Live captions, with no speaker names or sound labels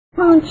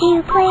Won't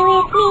you play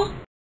with me?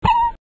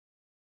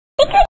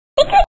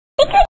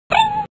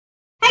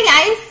 Hi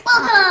guys!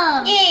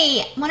 Welcome!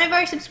 Yay! One of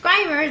our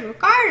subscribers,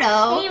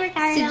 Ricardo, Hey,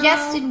 Ricardo.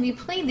 suggested we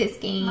play this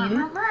game,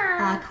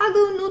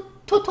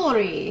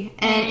 Kago-to-torii,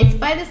 and And- it's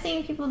by the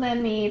same people that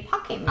made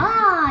Pokemon.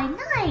 Ah,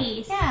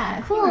 nice! Yeah,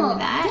 if you Cool. remember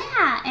that.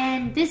 Yeah,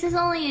 and this is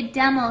only a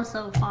demo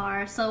so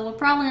far, so we're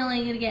probably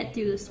only going to get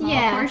through a small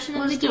Yeah, portion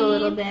we'll of the just do game. a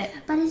little bit.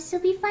 But it'll still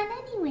be fun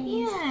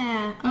anyways.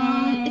 Yeah,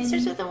 And- it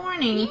starts with a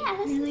warning. Yeah,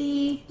 this is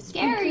really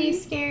scary.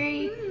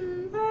 scary.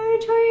 Mm.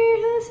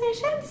 Auditory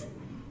hallucinations?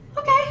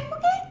 Okay.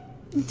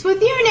 It's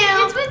with you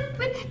now. It's with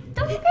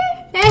okay.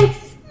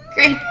 Thanks.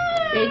 Great.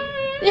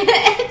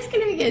 It's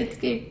gonna be good.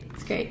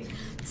 It's great.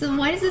 So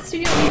why does the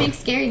studio only make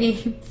scary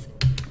games?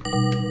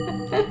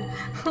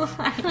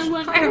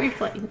 Why are we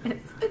playing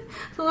this?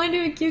 I want to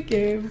do a cute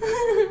game. I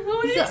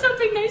want to do So-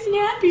 something nice and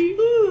happy.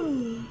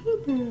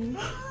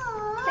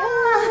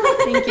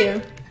 Thank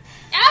you.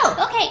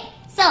 Oh, okay.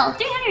 So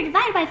 300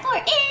 divided by 4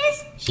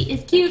 is she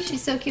is cute.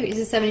 She's so cute. Is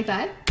it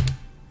 75? 75!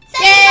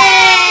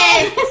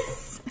 Yay!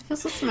 I feel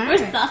so smart. We're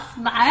so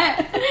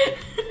smart.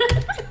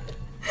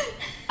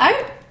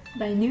 Art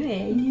by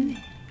Nuei.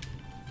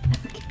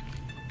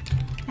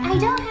 I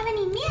don't have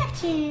any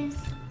matches.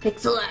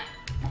 Pixel art.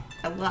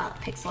 I love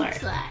pixel art.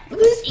 Pixel art. Look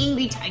at this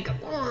angry tiger.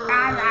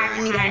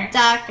 And you got a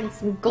duck and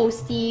some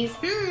ghosties.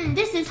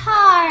 This is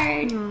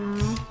hard.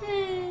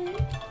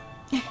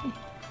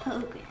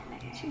 Programmer.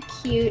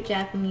 Cute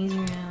Japanese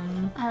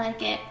room. I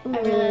like it. Ooh, I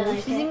really like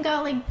she's it. even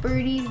got like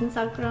birdies and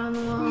sakura on the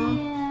wall.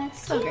 Yeah,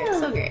 it's So great, cute.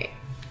 so great.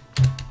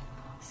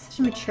 Such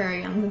a mature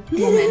young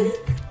woman.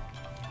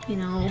 You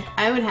know,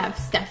 I would have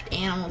stuffed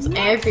animals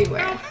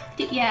everywhere.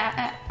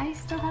 Yeah, I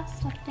still have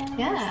stuffed animals.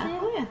 Yeah, too.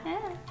 oh yeah.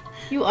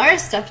 You are a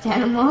stuffed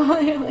animal.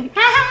 You're like,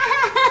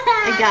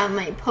 I got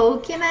my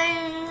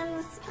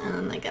Pokemons,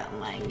 and I got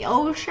my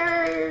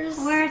Yoshers.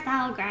 We're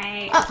so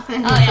great. Oh,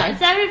 yeah,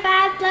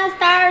 75 plus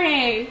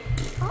 30.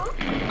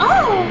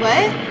 Oh,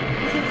 what?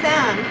 What's it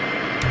sound?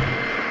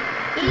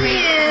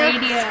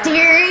 Radio.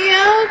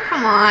 Stereo?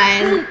 Come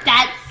on.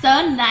 That's so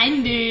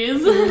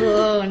 90s.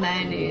 Whoa,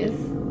 90s.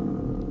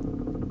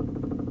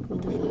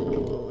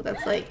 Ooh,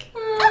 that's like,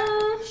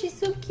 she's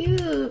so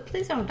cute.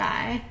 Please don't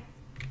die.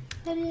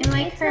 But And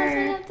like it's her-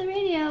 messing up the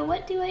radio.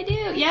 What do I do?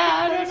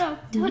 Yeah, I don't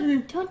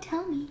know. Don't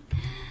tell me.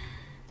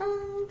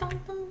 Dum, dum,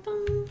 dum,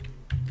 dum.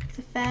 It's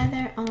a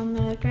feather on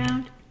the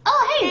ground.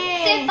 Oh,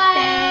 hey, save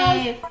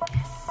files. Save.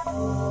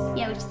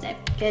 Yeah, we just saved.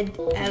 Good.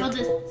 We'll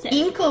just save.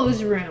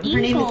 Inko's room. Her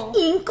name is Inko.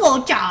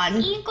 Inko-chan.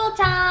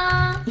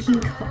 Inko-chan.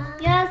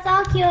 Inko. Yeah,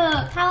 so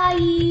cute.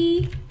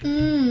 Kawaii.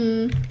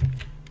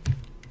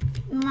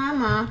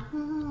 Mama.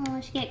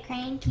 Oh, she get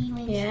cranky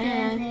when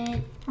Yeah. she does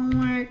it.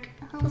 Homework.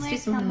 Let's do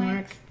some Homework.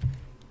 homework.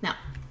 No.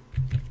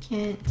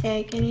 Can't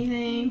take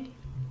anything.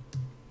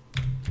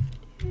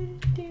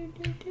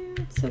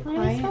 It's so What are we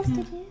quiet. supposed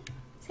to do?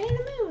 Say in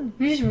the moon.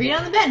 We just read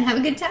on the bed and have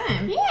a good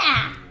time.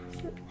 Yeah.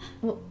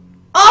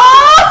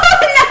 Oh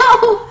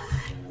no!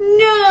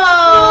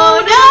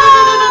 No! No!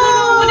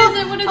 What is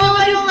it? What is it? Oh, I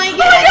What is don't it? like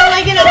it. I don't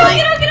like it. I don't like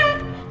it. Get out!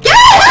 Get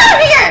out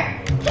of here!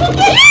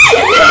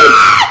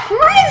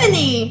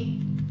 Criminy!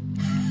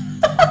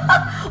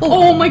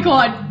 Oh my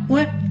god.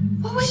 What?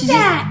 What was She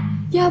that?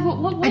 Yeah, but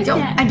what was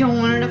that? I don't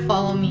want her to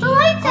follow me. The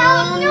lights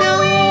out. Oh, No no,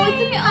 way.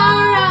 it's a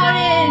power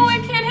outage. I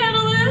can't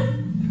handle this.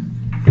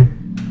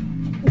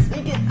 Let's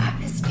make it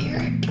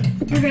atmospheric.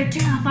 We're gonna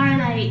turn off our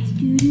lights.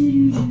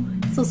 Do-do-do-do.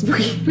 So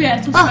spooky. Yeah,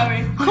 it's so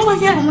scary. Oh my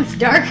god. So much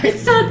darker.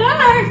 It's so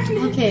dark.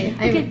 Okay,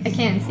 Okay. I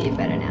can see it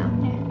better now.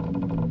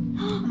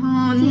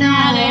 Oh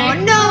Static.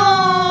 no, no!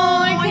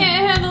 I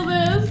can't handle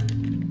this.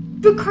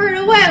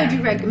 Ricardo, why would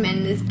you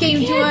recommend this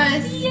game to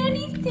Can't us? see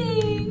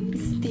anything.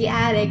 It's the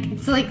attic.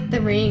 It's like The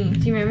Ring. Do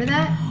you remember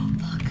that?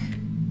 Fuck.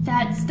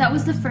 That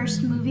was the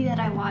first movie that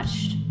I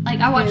watched. Like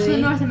I watched Really?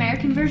 the North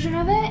American version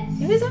of it.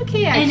 It was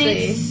okay And actually.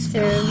 it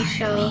Sarah scarred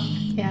Michelle. me.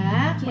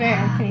 Yeah? Where?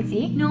 Can I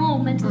see? No,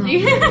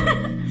 mentally.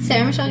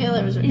 Sarah Michelle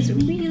Gellar was It's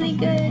really weak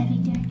before the good. heavy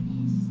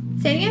darkness.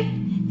 Say it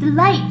again? The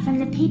light from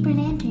the paper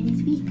lantern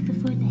is weak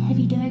before the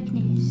heavy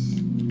darkness.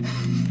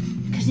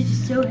 Because it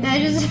is so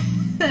heavy.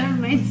 That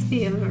reminds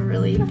me of a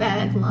really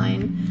bad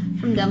line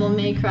from Devil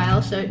May Cry.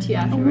 I'll show it to you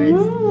afterwards.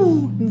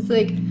 Ooh. It's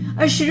like,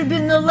 I should have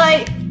been the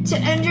light to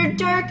end your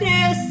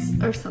darkness,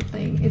 or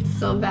something. It's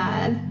so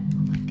bad.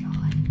 Oh my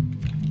god.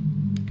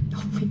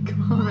 Oh my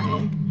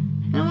god.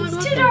 I don't want to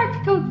It's go too there.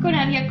 dark. Go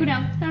down. Yeah, go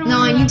down. No,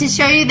 I need to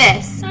show you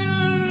this.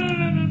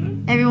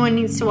 No. Everyone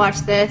needs to watch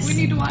this. We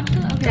need to watch it.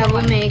 Okay,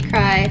 Devil May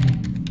Cry.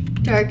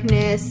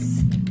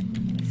 Darkness.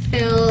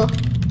 Fill.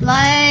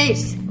 Light.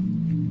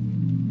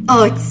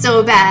 Oh, it's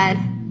so bad.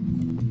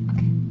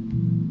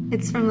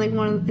 It's from like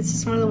it's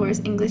just one of the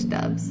worst English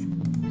dubs.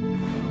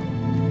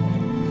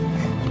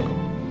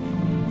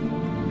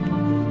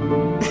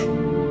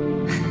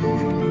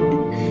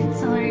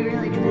 It's already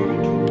really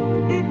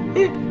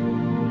dramatic.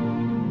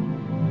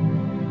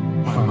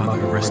 My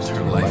mother risked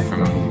her life for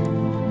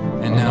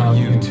me, and now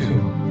you too.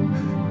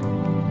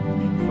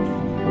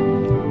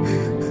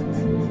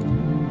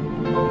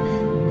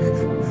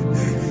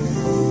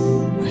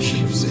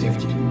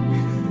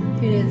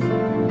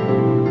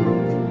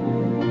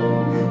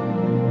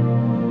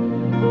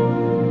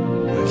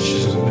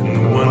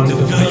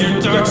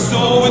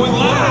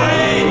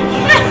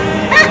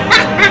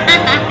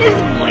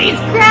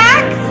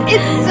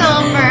 It's so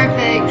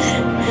perfect.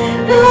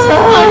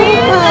 Funny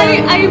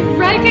is I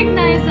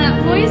recognize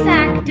that voice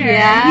actor.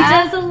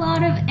 Yeah? He does a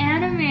lot of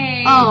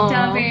anime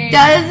dubbing.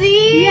 Does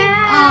he?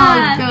 Yeah.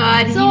 Oh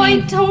god. So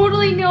I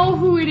totally know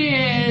who it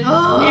is.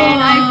 Oh. And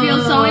I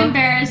feel so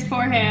embarrassed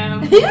for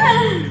him.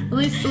 Well,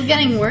 he's still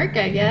getting work,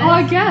 I guess. Oh,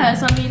 I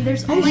guess. I mean,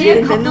 there's only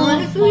a couple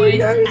of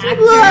voice actors.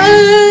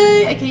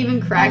 I can't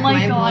even crack Oh my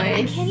my god,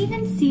 voice. I can't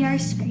even see our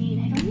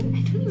screen. I don't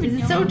even Is know.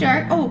 it so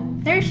dark? Oh,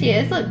 there she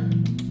is. Look.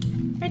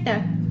 Right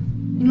there.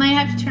 You might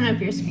have to turn up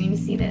your screen to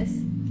see this.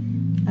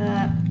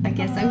 I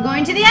guess I'm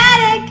going to the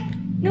attic!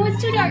 No,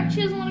 it's too dark.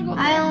 She doesn't want to go.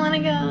 I don't want to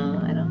go.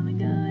 I don't want to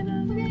go. I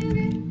don't want to go.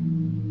 Okay.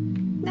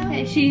 No.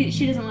 Okay,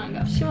 she doesn't want to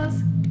go. She wants.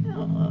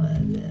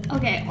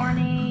 Okay,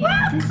 Orny.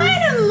 What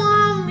kind of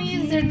mom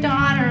leaves their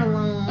daughter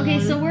alone? Okay,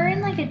 so we're in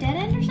like a dead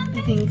end or I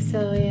something? think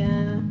so,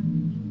 yeah.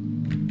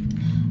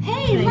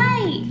 Hey,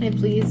 light! Can I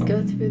please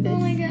go through this? Oh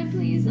my god,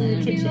 please let it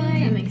be kitchen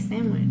light. and make a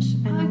sandwich?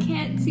 I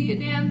can't see a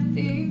damn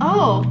thing.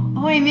 Oh,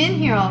 I'm in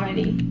here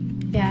already.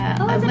 Yeah.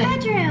 Oh, it's a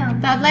bedroom.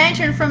 That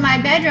lantern from my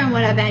bedroom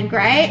would have been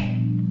great.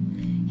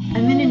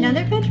 I'm in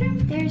another bedroom?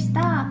 There's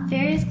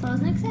various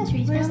clothes and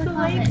accessories. Where's Down the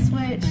closet.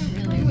 light switch? I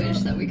really wish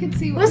that we could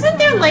see what Wasn't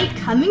there light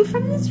coming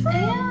from this room?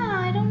 Yeah,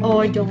 I don't know. Oh,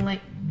 I don't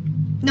like.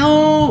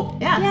 No!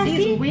 Yeah, Yeah, see,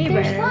 see, it's way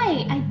there's better.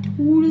 light. I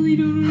totally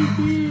don't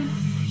understand.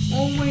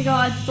 Oh my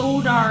god,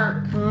 so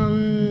dark.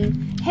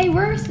 Hey,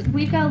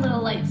 we've got a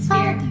little light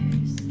sphere.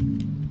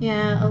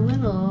 Yeah, a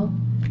little.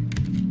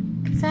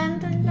 Cause I'm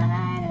the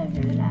light of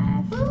your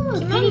life. Ooh,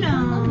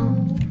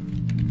 Kimono.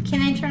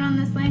 Can I turn on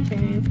this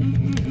lantern?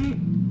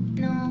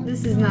 No.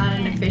 This is not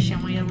an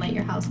efficient way to light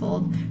your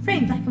household.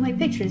 Frame black and white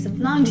pictures of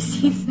long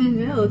deceased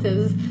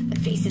relatives. The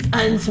face is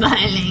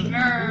unsmiling.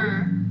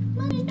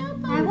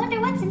 I wonder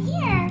what's in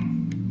here.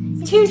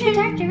 It's too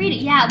dark to read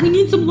it. Yeah, we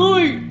need some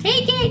light.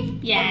 Take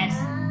it. Yes.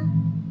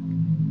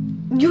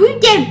 You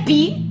would get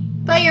beat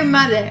by your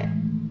mother.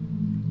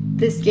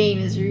 This game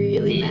is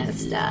really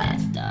messed up.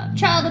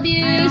 Child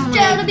abuse. don't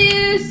Child like-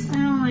 abuse. I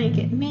don't like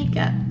it.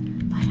 Makeup.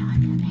 I don't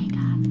like the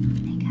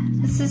makeup.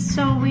 This is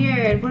so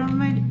weird. What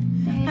am I? I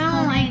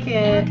don't like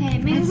it. Okay,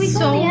 maybe It's we go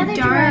so the other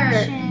dark.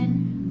 direction.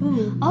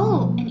 Ooh.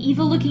 Oh, an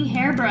evil-looking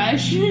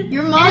hairbrush.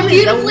 Your mom and a is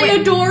beautifully a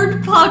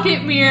adored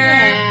pocket mirror.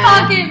 Yeah.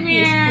 Pocket Nice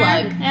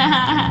mirror.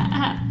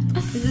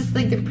 Is this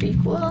like the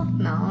prequel?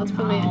 No, let's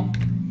put my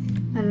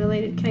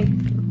unrelated. Can I?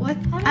 What?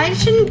 don't I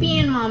shouldn't be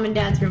in mom and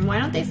dad's room. Why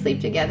don't they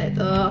sleep together?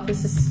 Ugh,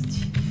 this is.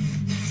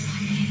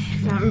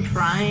 I'm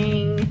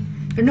crying.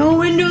 There are no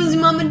windows in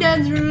mom and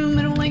dad's room.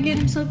 I don't like it.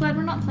 I'm so glad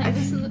we're not playing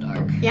this in the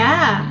dark.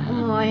 Yeah.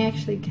 Oh, I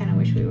actually kind of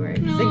wish we were.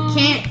 Because No. I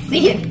can't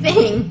see a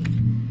thing.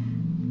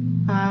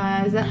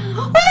 Is that?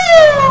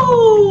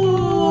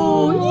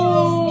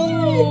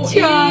 Oh! You see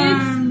the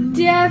charm. It's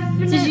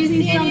definitely Did you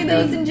see any of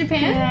those in something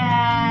Japan?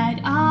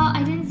 bad.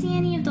 I didn't see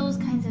any of those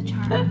kinds of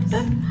charms.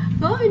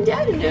 Mom and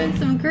Dad are doing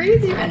some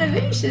crazy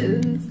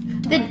renovations.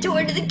 The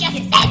door to the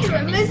guest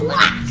bedroom is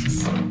locked.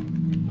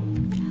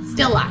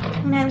 Still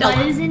locked. When I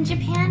Still was in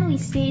Japan, we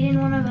stayed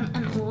in one of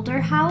an older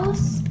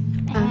house.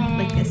 And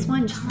like this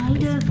one? Just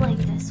kind of like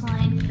this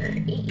one.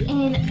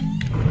 And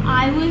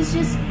I was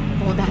just...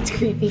 Oh, that's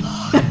creepy.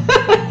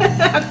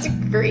 That's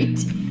great.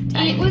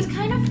 It was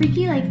kind of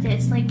freaky like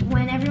this. Like,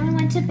 when everyone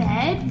went to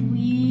bed,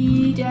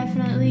 we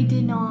definitely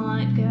did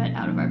not get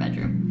out of our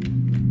bedroom.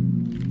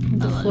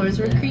 The floors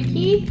were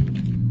creaky.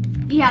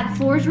 Yeah, the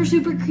floors were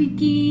super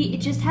creaky. It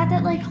just had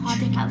that, like,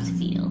 haunted house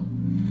feel. A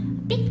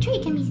big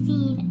tree can be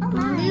seen. Oh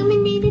my.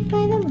 Illuminated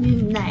by the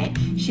moonlight.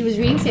 She was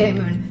reading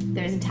Sailor Moon.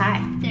 There's a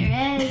tie.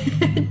 There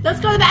is. Let's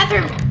go to the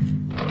bathroom.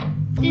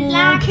 It's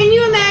locked. Can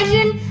you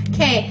imagine?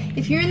 Okay,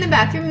 if you're in the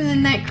bathroom and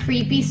then that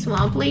creepy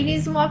swamp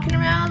lady's walking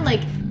around,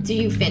 like, do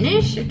you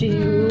finish or do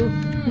you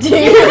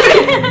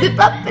zip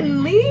up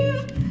and leave?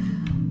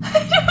 I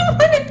don't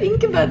want to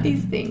think about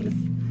these things.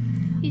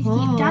 You Oh.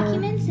 keep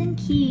documents and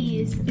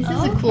keys. This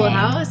is a cool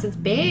house. It's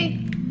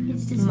big.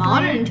 It's displayed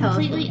Modern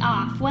completely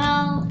off.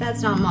 Well,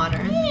 That's not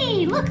modern.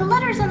 hey, look, a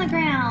letter's on the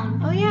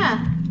ground. Oh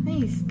yeah,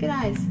 nice. Good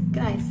eyes.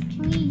 Good eyes.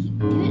 Can we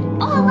do it?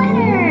 Oh, a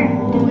letter!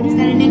 Oh, it's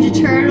got a Ninja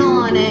Turtle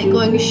on it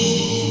going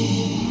shh.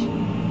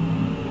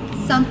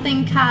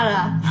 Something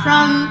Kara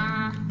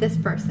from this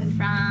person.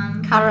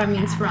 From... Kara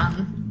means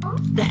from.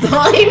 That's all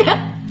I know.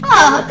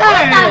 Oh,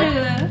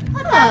 Hotaru.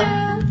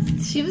 Hotaru.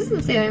 Oh, she was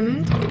in Sailor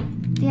Moon.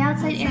 The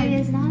outside area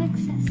is not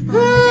accessible.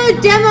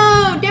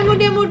 Demo.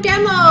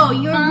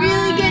 You're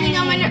really getting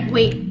on my nerves.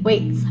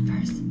 Wait.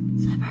 Slippers.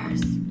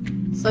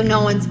 So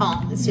no one's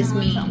home. It's just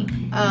me.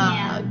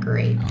 Yeah.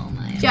 Great. Oh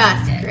my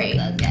Just God. great.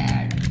 So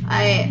scared.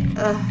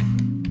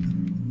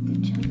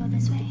 Should we go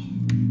this way?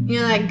 You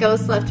know that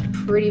ghost left a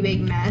pretty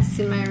big mess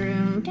in my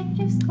room.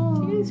 Detective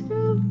school.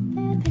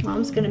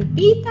 Mom's gonna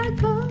beat that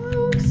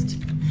ghost.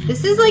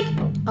 This is like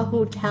a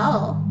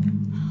hotel.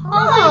 Oh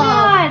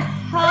my God.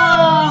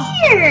 Oh.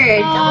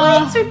 Weird.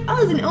 Oh. The lights are.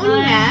 Oh, it's an Oni My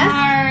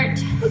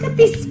mask. heart. Look at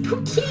these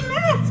spooky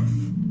masks.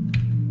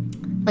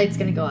 Light's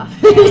gonna go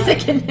off in a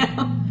second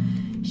now.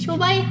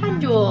 Shobai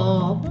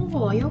Hanjo.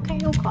 Oh, yoka.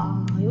 You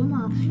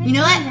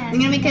know what? I'm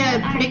gonna make a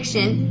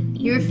prediction.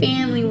 Your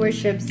family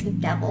worships the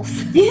devils.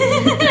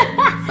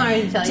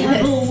 Sorry to tell you this.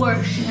 Devil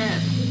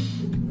worship.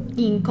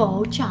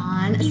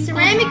 Inko-chan. A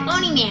ceramic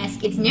oni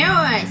mask. It's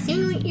narrower.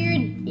 Soon you're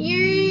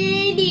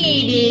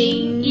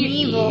radiating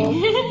evil.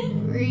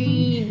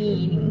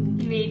 Radiating.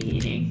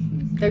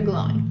 They're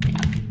glowing.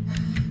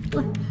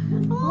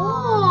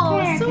 Oh,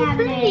 Fair so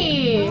cabinet.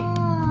 pretty.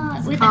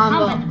 Oh, with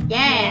combo. a combo.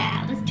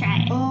 Yeah. Let's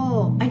try it.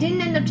 Oh, I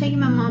didn't end up taking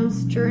my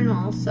mom's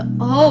journal, so.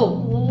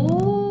 Oh!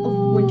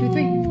 Oh. 1, 2,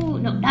 3.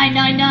 No,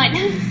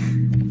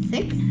 9.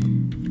 6?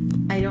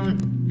 I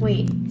don't.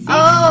 Wait. 6.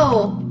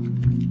 Oh!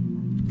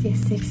 Yeah,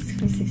 6.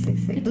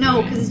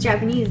 No, because it's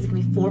Japanese. It's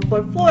going to be 4,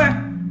 4, 4.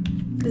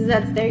 Because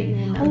that's their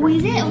even number. Oh,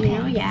 is it? You Okay.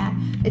 know? Yeah.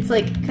 It's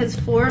like, because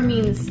 4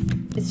 means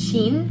it's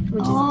Shin,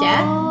 which is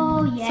death.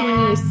 Oh, yeah. So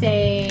when you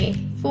say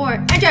 4,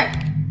 enter!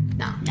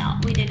 No. No,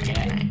 we didn't do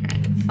it.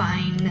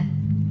 Fine.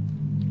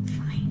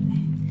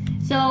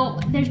 So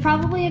there's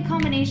probably a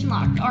combination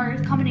lock or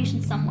a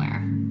combination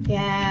somewhere.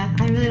 Yeah,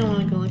 I really don't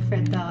want to go look for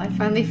it though. I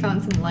finally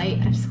found some light.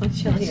 I just want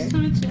to chill here.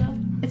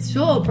 It's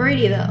so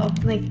pretty though.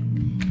 Like,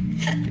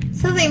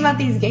 something about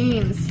these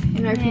games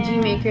in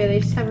RPGmaker, they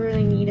just have a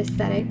really neat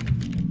aesthetic.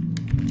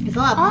 There's a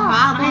lot of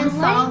problem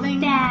solving. I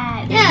like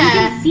that. Yeah. You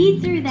can see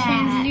through that.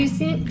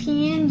 Translucent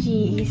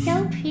PNGs.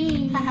 So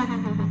pretty.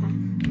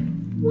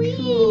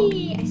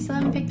 Wee! I still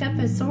haven't picked up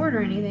a sword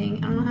or anything.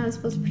 I don't know how I'm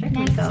supposed to protect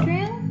Next myself.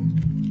 room?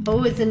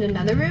 Oh, it's in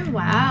another room?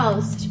 Wow,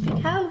 such a big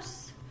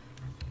house.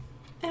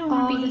 I don't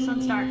want to be. This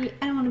one's dark.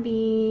 I don't want to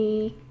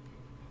be.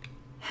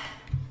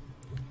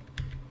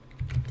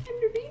 Time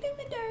to read in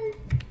the dark.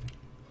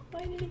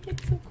 Why did it get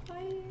so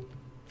quiet?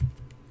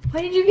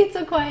 Why did you get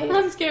so quiet?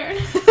 I'm scared.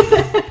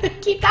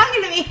 Keep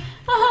talking to me.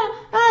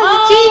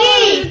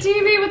 Oh, It's the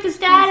TV with the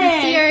static.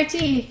 It's a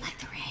CRT. Like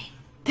the ring.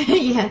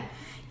 Yeah.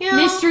 You know,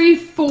 Mystery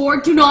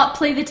 4, do not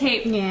play the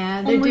tape.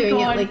 Yeah, they're my doing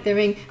God. it like the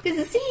ring.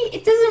 Because see,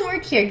 it doesn't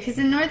work here. Because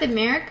in North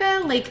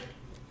America, like,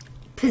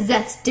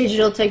 possessed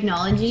digital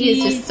technology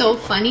is just so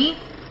funny.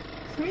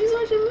 So we're just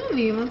watching a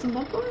movie. You want some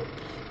popcorn?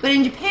 But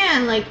in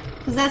Japan, like,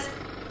 possessed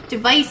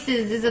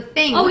devices is a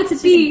thing. Oh, it's a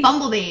just bee.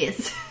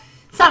 bumblebees.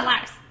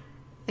 Sunflowers.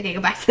 Okay,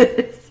 go back to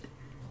this.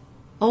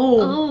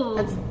 Oh,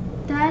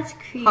 That's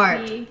creepy.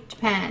 hard.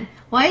 Japan.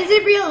 Why is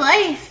it real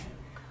life?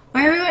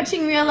 Why are we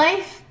watching real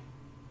life?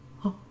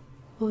 Oh,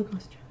 Holy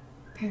Ghost.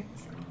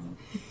 Parents.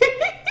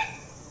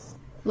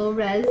 Low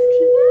res.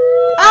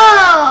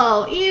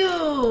 Oh,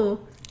 ew.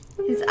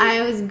 His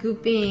eye was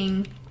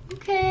gooping.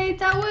 Okay,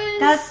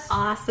 That's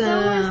awesome.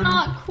 That was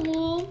not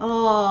cool.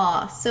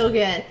 Oh, so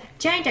good.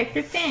 Giant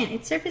decorative fan.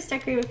 It's surface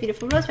decorated with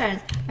beautiful rose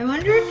patterns. I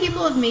wonder if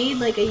people have made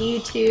like a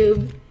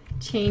YouTube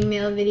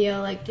chainmail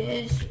video like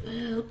this.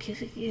 Will kill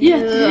you. Yeah,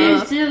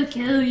 this will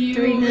kill you.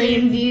 3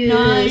 million views.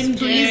 9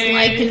 Please days.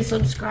 like and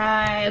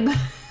subscribe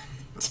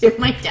to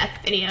my death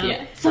video.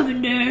 Yeah,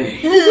 7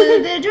 days.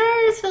 The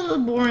drawer is filled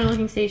with boring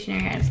looking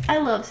stationery items. I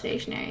love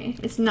stationery.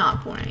 It's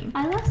not boring.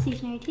 I love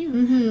stationery too.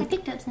 Mhm. I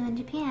picked up some in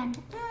Japan.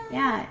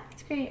 Yeah,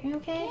 it's great. Are you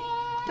okay?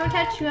 Don't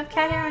touch. You have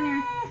cat hair on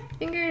your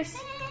fingers.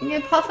 You're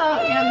gonna puff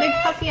out. You have a big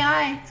puffy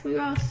eye. It's gonna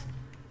be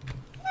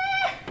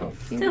gross.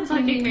 Still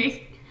fucking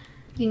me.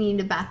 You need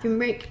a bathroom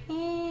break.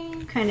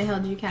 Kind of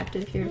held you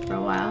captive here for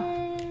a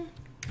while.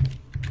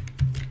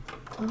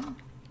 Oh.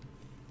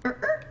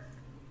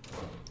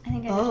 I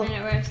think I Oh. just made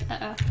it worse.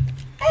 Uh-oh.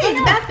 Hey, it's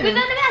a bathroom. We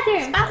found a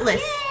bathroom.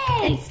 Spotless.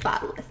 Yay. It's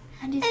spotless.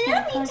 I'm just I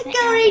gonna don't close need to it go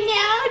now. right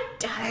now.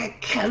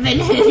 Dark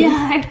covenant.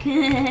 Dark.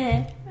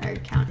 Our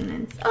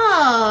countenance.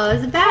 Oh,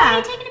 it's a I'm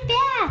bath. taking a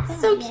bath.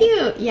 So Yeah.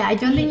 cute. Yeah, I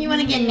don't think you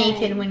want to get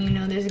naked when you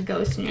know there's a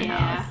ghost in your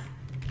house.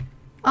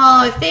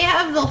 Oh, if they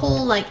have the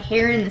whole like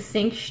hair in the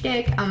sink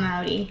shtick, I'm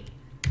outie.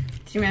 Do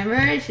you remember?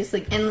 It's just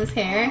like endless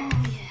hair. Oh,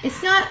 yeah.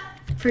 It's not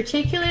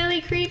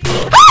particularly creepy.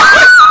 Shut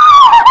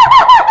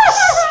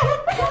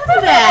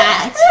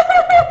that.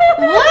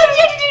 What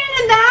did you do in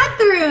the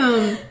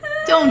bathroom?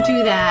 Don't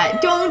do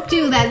that. Don't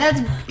do that.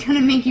 That's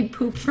gonna make you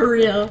poop for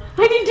real.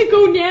 I need to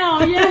go now.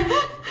 Yeah.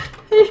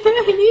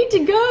 I need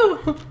to go.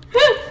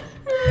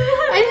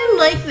 I didn't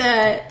like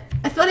that.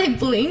 I thought I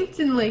blinked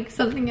and like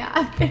something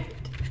happened.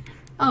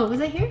 Oh,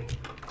 was I here?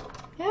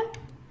 Yeah?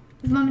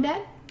 Is Mom and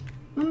Dad?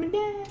 Mom and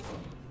Dad.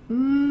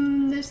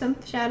 There's some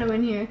shadow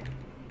in here.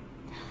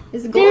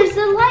 Is it gold? There's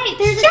a light.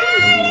 There's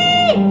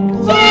Shining!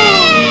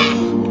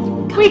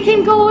 a We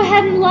can go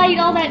ahead and light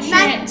all that shit.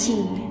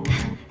 Matchy.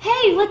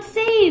 Hey, let's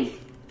save.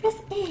 Press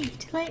A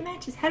to light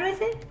matches. How do I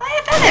say? Oh,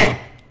 yeah, feather.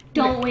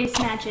 Don't waste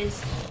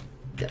matches.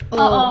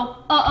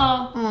 Oh.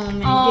 Uh-oh. Oh my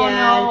Oh, god.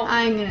 no.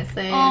 I'm gonna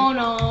say it. Oh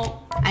no.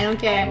 I don't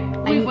care.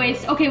 We've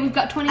wasted. Okay, we've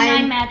got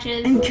 29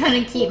 matches. I'm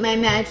gonna keep my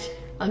match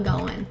going.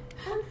 I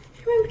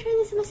remember trying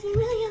this. It must have been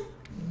really young.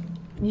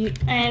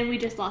 And we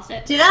just lost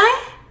it. Did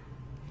I?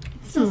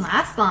 It doesn't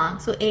last long.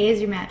 So A is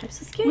your match. I'm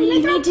so scared. We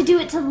of my need to do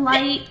it to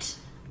light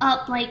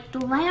up like the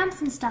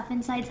lamps and stuff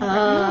inside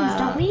separate rooms,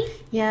 don't we?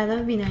 Yeah, that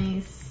would be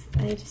nice.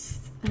 I just.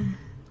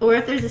 Or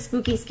if there's a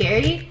spooky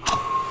scary.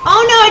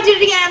 Oh no! I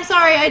did it again. I'm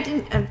sorry. I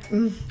didn't.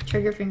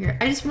 trigger finger.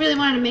 I just really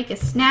wanted to make a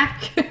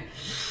snack.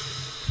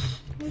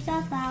 Where's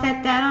that flower?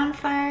 Set that on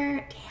fire.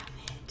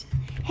 Damn it.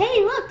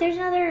 Hey, look, there's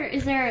another.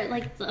 Is there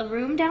like a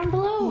room down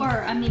below,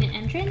 or I mean an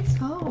entrance?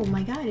 Oh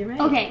my god, you're right.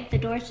 Okay, the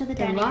doors to the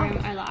They're dining locked.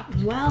 room are locked.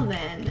 Well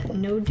then,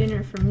 no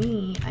dinner for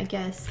me, I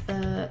guess.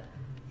 I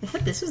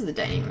thought this was the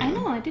dining room. I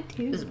know, I did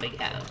too. This is a big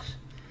house.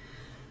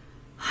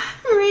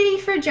 I'm ready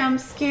for jump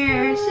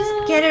scares.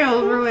 Just get it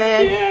over with.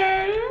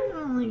 I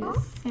don't like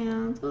the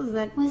sounds. What was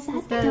that? Was that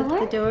Is the door?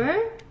 The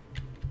door?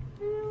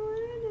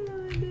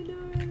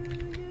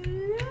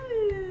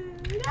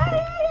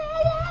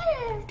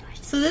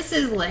 So this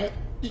is lit.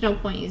 There's no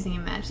point using a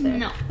match there.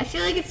 No. I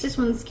feel like it's just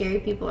when scary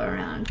people are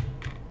around.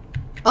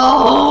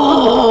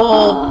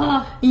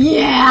 Oh!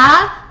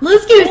 Yeah!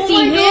 Let's go see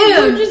my him!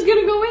 God, we're just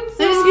gonna go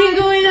inside. I'm just gonna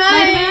go in.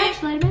 Light a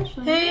match, light a match,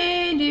 light a match.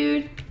 Hey,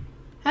 dude.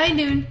 How you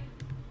doing?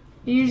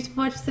 You just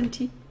watch some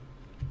TV?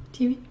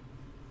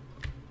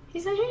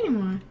 He's not here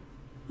anymore.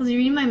 Was he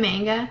reading my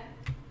manga?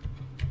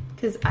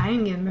 Because I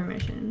didn't give him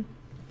permission.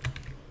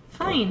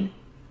 Fine.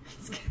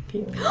 It's gonna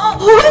be... Oh,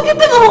 look at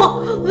them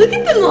all! Look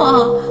at them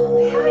all!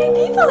 Look how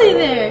many people are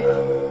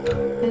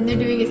there! And they're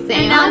doing a seance.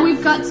 And now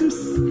we've got some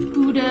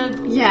Buddha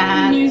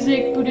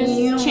music,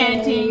 Buddhist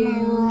chanting.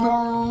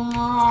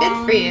 It's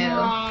good for you.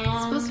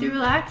 It's supposed to be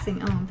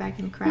relaxing. Oh, I'm back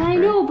in crap. I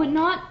know, but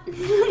not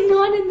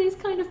not in this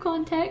kind of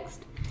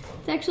context.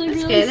 It's actually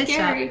That's really good, that's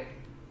scary.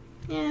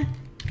 Yeah.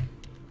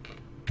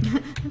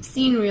 I've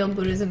seen real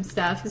Buddhism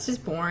stuff. It's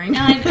just boring.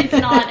 No, it's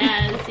not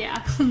as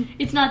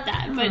it's not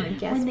that. But I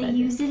guess, when they but-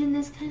 use it in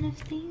this kind of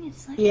thing,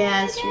 it's like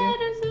Yeah, oh it's my true. God,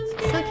 I'm so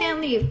Still scared.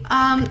 can't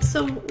leave.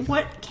 So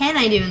what can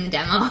I do in the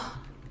demo?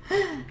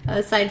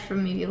 Aside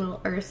from maybe a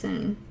little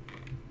arson.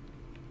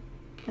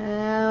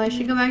 I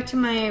should go back to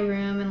my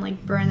room and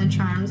like burn the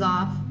charms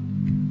off.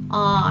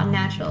 Aw,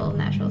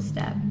 natural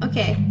step.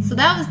 Okay, so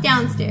that was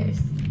downstairs.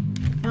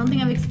 I don't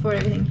think I've explored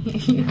everything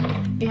here.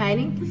 You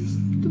hiding?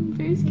 I'm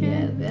very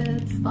scared. Yeah,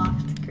 it's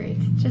locked. Great.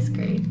 Just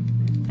great.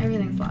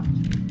 Everything's locked.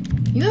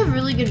 You have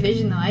really good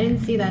vision though. I didn't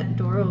see that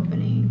door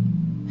opening.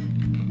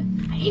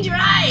 I need your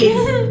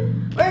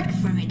eyes! Work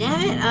for me,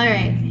 damn it.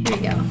 Alright, here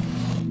we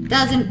go.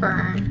 Doesn't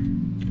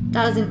burn.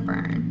 Doesn't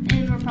burn.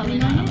 And we're probably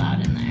not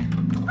allowed in there.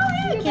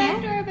 Oh yeah, Go back to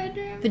okay. our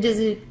bedroom. But does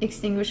it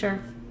extinguish our...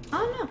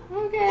 Oh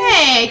no. Okay.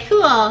 Hey,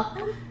 cool.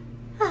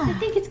 I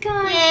think it's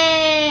gone.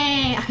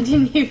 Yay! I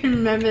didn't even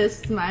remember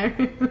this was my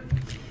room.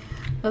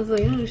 I was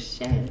like, oh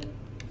shit.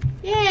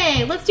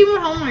 Yay! Let's do more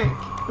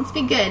homework. Let's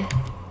be good.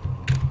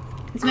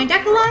 Is my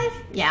duck alive?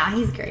 Yeah,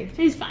 he's great.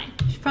 He's fine.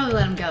 Should probably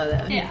let him go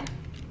though. Yeah.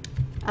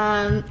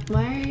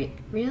 Why?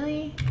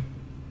 Really?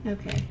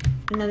 Okay.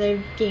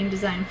 Another game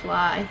design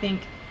flaw. I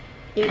think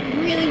it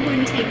really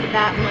wouldn't take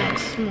that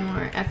much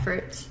more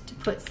effort to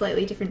put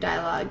slightly different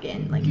dialogue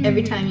in. Like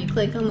every time you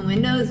click on the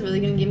window, it's really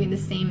going to give me the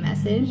same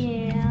message.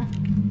 Yeah.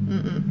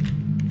 Mm-mm.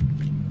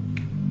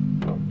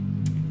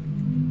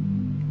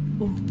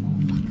 Oh,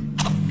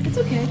 fuck. It's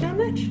okay, not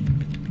much.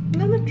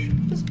 Not much.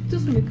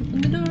 Just make up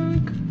in the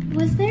dark.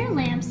 Was there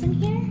lamps in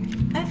here?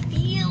 I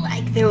feel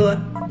like there were.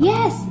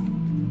 Yes.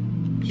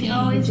 She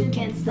always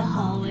against the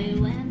hallway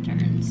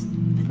lanterns,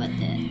 but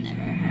that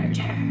never hurt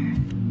her.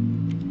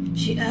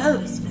 She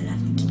always fell off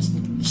the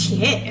kitchen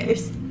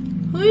chairs.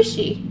 Who is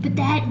she? But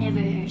that never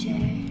hurt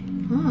her.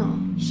 Oh.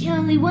 She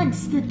only once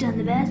slipped on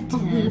the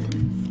bathtub.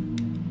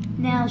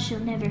 Now she'll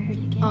never hurt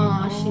again.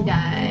 Oh, she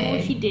died.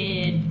 Oh, she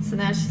did. So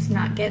now she's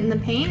not getting the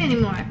pain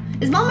anymore.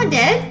 Is Mama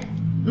dead?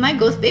 Am I a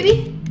ghost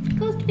baby?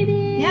 Ghost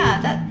baby. Yeah,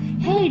 that.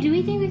 Hey, do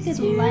we think we could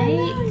light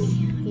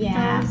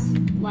Yeah.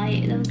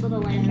 those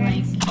little And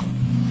lanterns?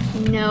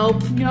 like,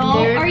 nope. No,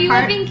 They're are you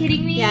part- effing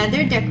kidding me? Yeah,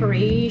 they're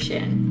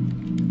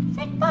decoration. It's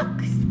like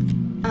books.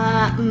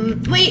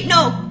 Wait,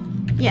 no.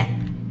 Yeah.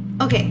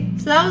 Okay,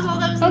 so that was all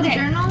that was in the Okay.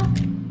 journal?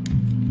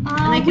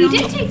 I can We only-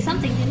 did take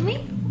something, didn't we?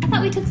 I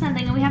thought we took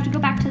something, and we have to go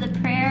back to the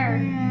prayer.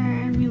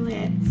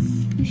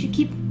 Amulets. You should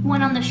keep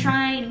one on the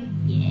shrine.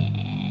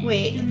 Yeah.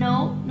 Wait.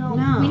 No.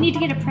 No. We need to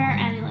get a prayer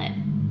amulet.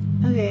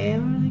 Okay,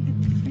 where did I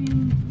get the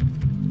freaking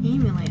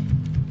amulet?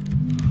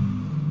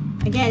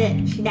 I get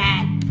it. She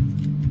died.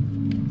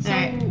 So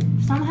Alright.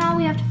 somehow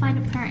we have to find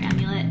a prayer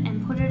amulet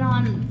and put it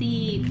on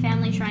the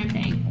family shrine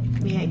thing.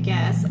 Yeah, I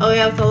guess. Oh,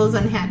 yeah, with all those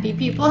unhappy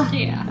people?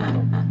 Yeah.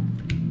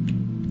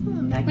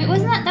 Back Wait, in-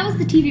 wasn't that was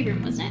the TV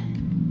room, wasn't it?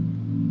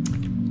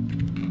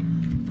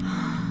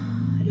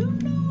 I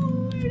don't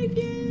know where to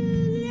get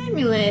an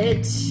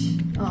amulet.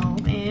 Oh,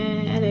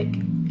 man.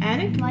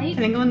 Attic? Light?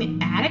 Can I go in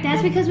the attic?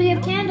 That's because we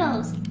have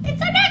candles.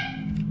 It's a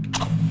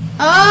duck!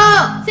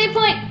 Oh! Save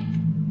point.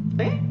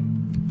 Where?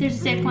 There's a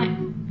save point.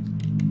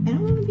 I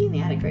don't want to be in the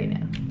attic right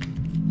now.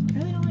 I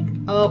really don't like.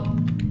 Oh.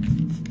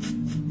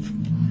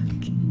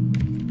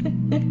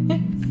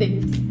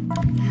 Saves.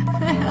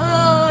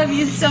 Oh, I've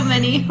used so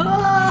many.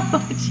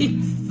 Oh,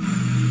 jeez.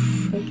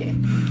 Okay.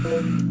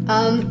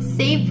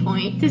 Save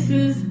point. This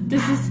is.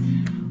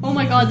 Oh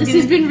my god, this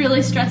has been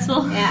really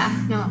stressful.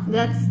 Yeah, no,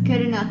 that's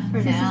good enough for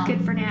This now. is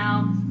good for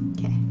now.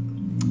 Okay.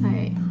 All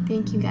right.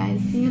 Thank you guys.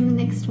 See you in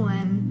the next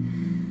one.